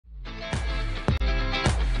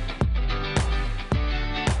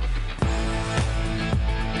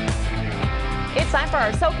for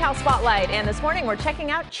our SoCal Spotlight, and this morning we're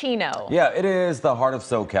checking out Chino. Yeah, it is the heart of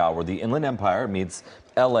SoCal, where the Inland Empire meets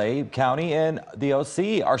LA County and the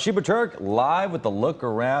OC. Our Sheba Turk live with the look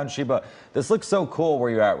around. Sheba, this looks so cool where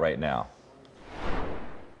you're at right now.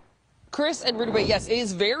 Chris and Rudy, yes, it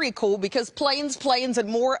is very cool because planes, and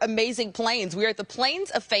more amazing planes. We are at the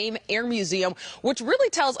Planes of Fame Air Museum, which really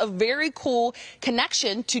tells a very cool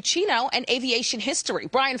connection to Chino and aviation history.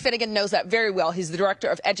 Brian Finnegan knows that very well. He's the Director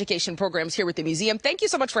of Education Programs here with the museum. Thank you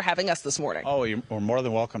so much for having us this morning. Oh, we're more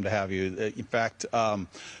than welcome to have you. In fact,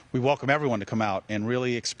 we welcome everyone to come out and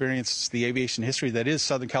really experience the aviation history that is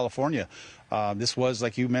Southern California. This was,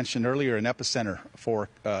 like you mentioned earlier, an epicenter for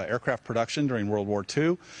aircraft production during World War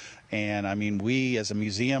II. And I mean, we as a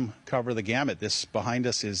museum cover the gamut. This behind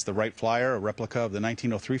us is the Wright Flyer, a replica of the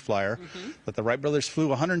 1903 Flyer that the Wright brothers flew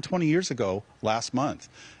 120 years ago last month.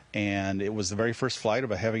 And it was the very first flight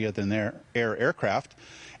of a heavier than air aircraft.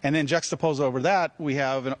 And then juxtaposed over that, we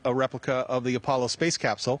have a replica of the Apollo space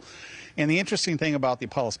capsule. And the interesting thing about the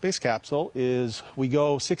Apollo space capsule is we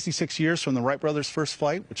go 66 years from the Wright brothers' first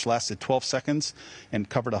flight, which lasted 12 seconds and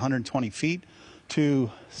covered 120 feet,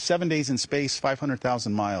 to 7 days in space,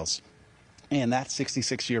 500,000 miles. And that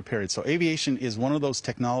 66-year period. So aviation is one of those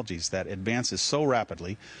technologies that advances so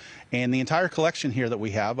rapidly. And the entire collection here that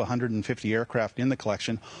we have, 150 aircraft in the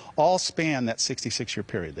collection, all span that 66-year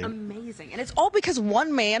period. Amazing. And it's all because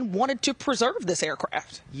one man wanted to preserve this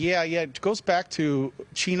aircraft. Yeah, it goes back to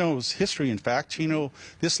Chino's history. In fact, Chino,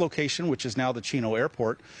 this location, which is now the Chino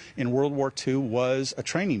Airport, in World War II was a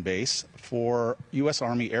training base for U.S.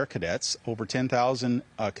 Army Air Cadets. Over 10,000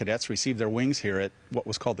 cadets received their wings here at what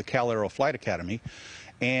was called the KCAL Aero Flight Academy.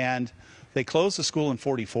 And they closed the school in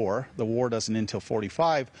 '44. The war doesn't end until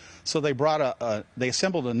 '45. So they brought they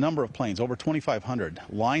assembled a number of planes, over 2,500,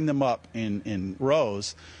 lined them up in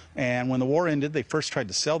rows. And when the war ended, they first tried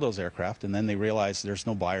to sell those aircraft, and then they realized there's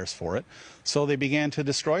no buyers for it. So they began to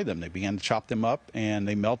destroy them. They began to chop them up, and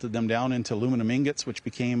they melted them down into aluminum ingots, which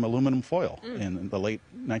became aluminum foil in the late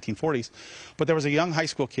 1940s. But there was a young high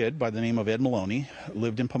school kid by the name of Ed Maloney,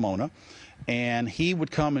 lived in Pomona. And he would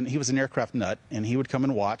come, and he was an aircraft nut, and he would come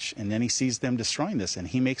and watch, and then he sees them destroying this, and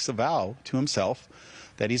he makes a vow to himself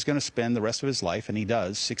that he's going to spend the rest of his life, and he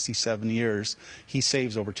does, 67 years. He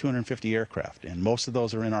saves over 250 aircraft, and most of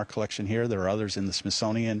those are in our collection here. There are others in the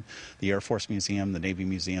Smithsonian, the Air Force Museum, the Navy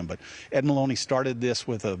Museum. But Ed Maloney started this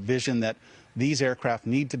with a vision that these aircraft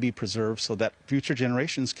need to be preserved so that future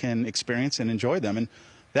generations can experience and enjoy them. And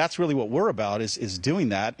that's really what we're about, is doing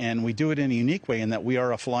that, and we do it in a unique way in that we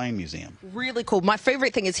are a flying museum. Really cool. My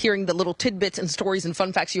favorite thing is hearing the little tidbits and stories and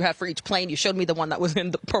fun facts you have for each plane. You showed me the one that was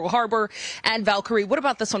in the Pearl Harbor and Valkyrie. What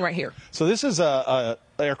about this one right here? So this is a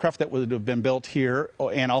aircraft that would have been built here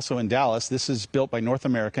and also in Dallas. This is built by North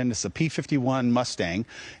American. This is a P-51 Mustang,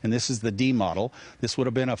 and this is the D model. This would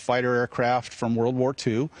have been a fighter aircraft from World War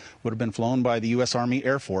II, would have been flown by the U.S. Army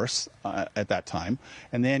Air Force at that time.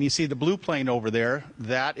 And then you see the blue plane over there.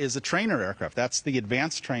 That is a trainer aircraft. That's the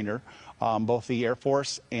advanced trainer. Both the Air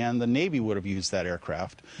Force and the Navy would have used that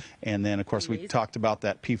aircraft. And then, of course, we talked about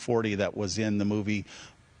that P-40 that was in the movie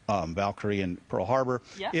Valkyrie and Pearl Harbor.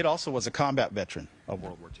 Yep. It also was a combat veteran of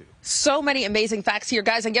World War II. So many amazing facts here,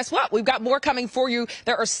 guys. And guess what? We've got more coming for you.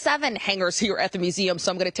 There are 7 hangars here at the museum,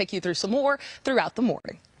 so I'm going to take you through some more throughout the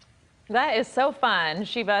morning. That is so fun.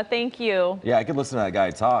 Sheba, thank you. Yeah, I could listen to that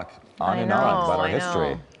guy talk on and on about our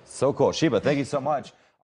history. So cool. Sheba, thank you so much.